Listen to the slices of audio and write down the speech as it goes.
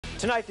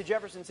Tonight, the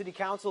Jefferson City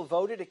Council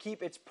voted to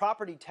keep its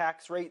property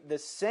tax rate the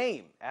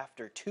same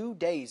after 2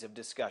 days of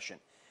discussion.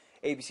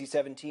 ABC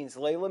 17's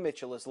Layla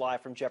Mitchell is live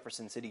from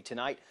Jefferson City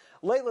tonight.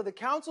 Layla, the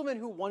councilman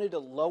who wanted to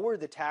lower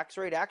the tax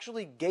rate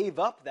actually gave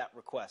up that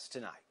request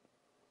tonight.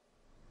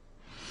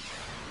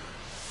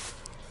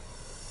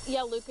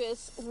 Yeah,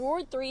 Lucas,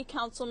 Ward 3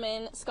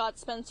 Councilman Scott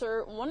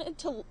Spencer wanted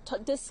to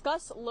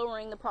discuss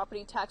lowering the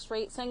property tax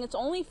rate, saying it's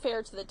only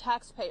fair to the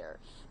taxpayer.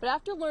 But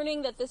after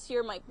learning that this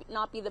year might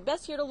not be the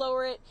best year to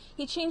lower it,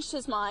 he changed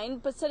his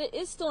mind, but said it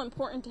is still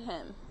important to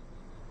him.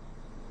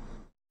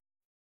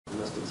 We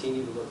must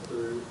continue to look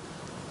through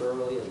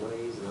thoroughly at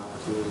ways and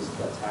opportunities to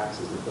cut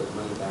taxes and put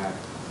money back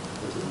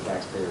into the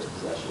taxpayer's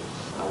possession.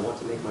 I want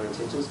to make my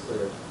intentions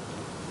clear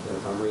that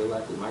if I'm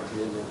reelected, my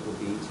commitment will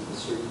be to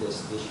pursue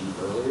this issue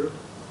earlier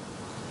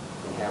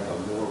and have a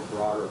more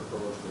broader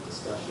approach with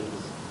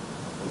discussions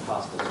and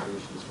possible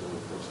solutions during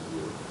the course of the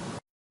year.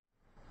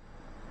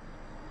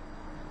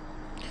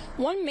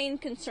 One main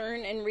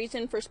concern and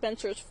reason for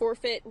Spencer's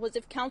forfeit was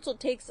if council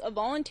takes a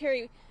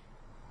voluntary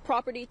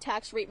property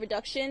tax rate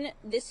reduction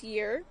this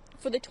year.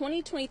 For the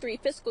 2023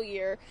 fiscal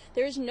year,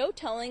 there is no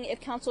telling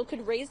if council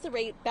could raise the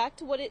rate back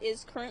to what it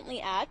is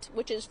currently at,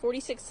 which is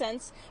 46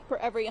 cents per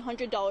every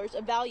 $100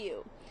 of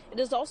value. It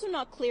is also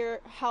not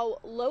clear how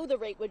low the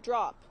rate would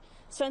drop.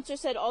 Spencer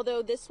said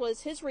although this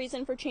was his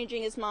reason for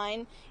changing his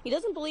mind, he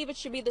doesn't believe it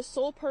should be the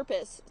sole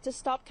purpose to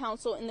stop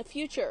council in the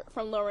future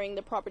from lowering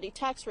the property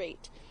tax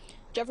rate.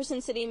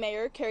 Jefferson City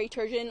Mayor Carrie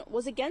Turgeon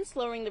was against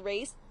lowering the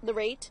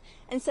rate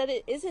and said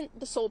it isn't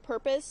the sole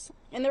purpose,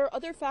 and there are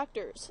other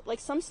factors, like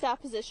some staff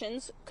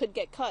positions could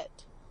get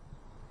cut.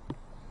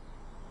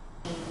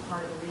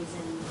 Part of the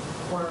reason,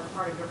 or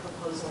part of your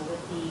proposal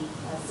with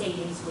the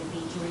savings would be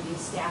to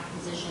reduce staff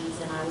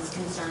positions, and I was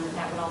concerned that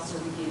that would also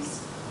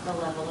reduce the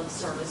level of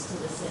service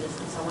to the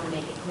citizens. So I want to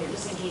make it clear,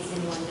 just in case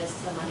anyone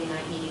missed the Monday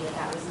night meeting, that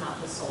that was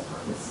not the sole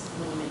purpose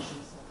when you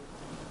mentioned this.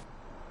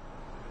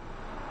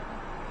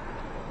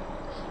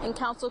 And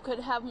council could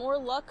have more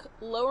luck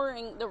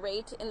lowering the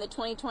rate in the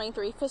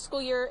 2023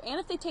 fiscal year and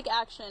if they take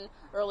action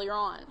earlier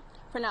on.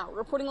 For now,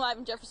 reporting live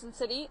in Jefferson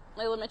City,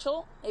 Layla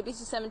Mitchell, ABC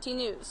 17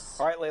 News.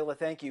 All right, Layla,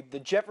 thank you. The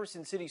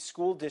Jefferson City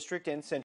School District and Central